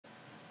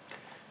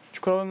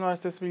Çukurova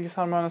Üniversitesi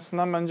Bilgisayar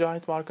Mühendisliğinden ben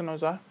Cahit Barkın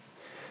Özer.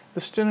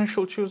 The student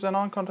should choose a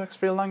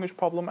non-context-free language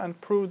problem and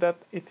prove that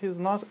it is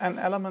not an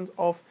element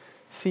of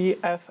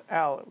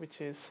JFLAP,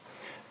 which is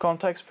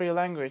context-free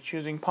language,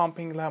 using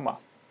pumping lemma.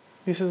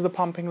 This is the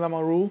pumping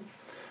lemma rule.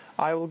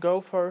 I will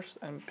go first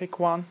and pick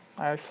one.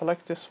 I'll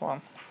select this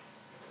one.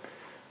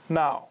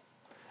 Now,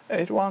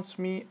 it wants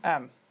me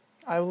M.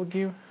 I will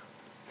give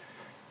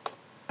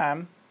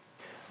M.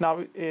 Now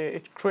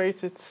it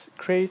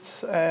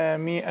creates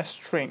me a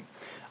string.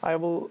 I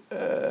will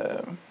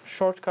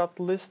shortcut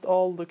list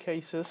all the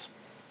cases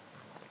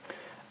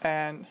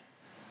and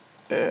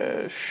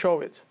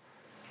show it.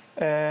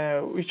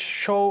 Which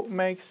show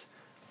makes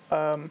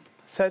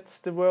sets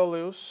the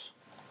values.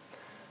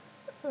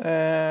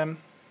 It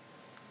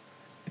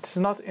is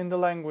not in the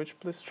language.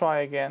 Please try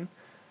again.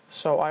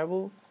 So I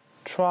will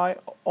try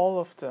all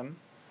of them,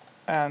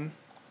 and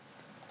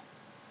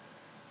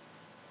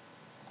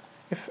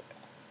if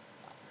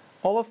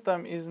all of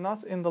them is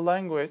not in the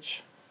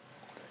language,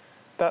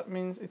 that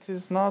means it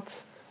is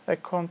not a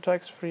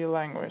context-free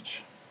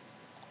language.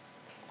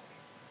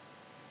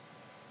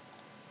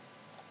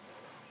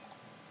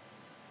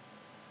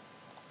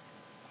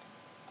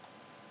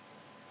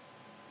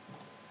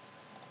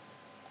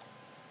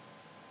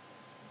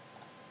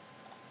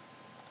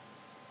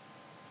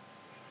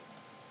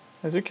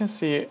 As you can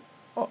see,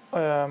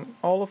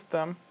 all of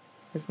them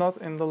is not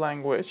in the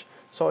language,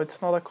 so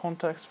it's not a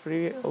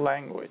context-free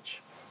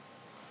language.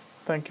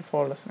 Thank you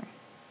for listening.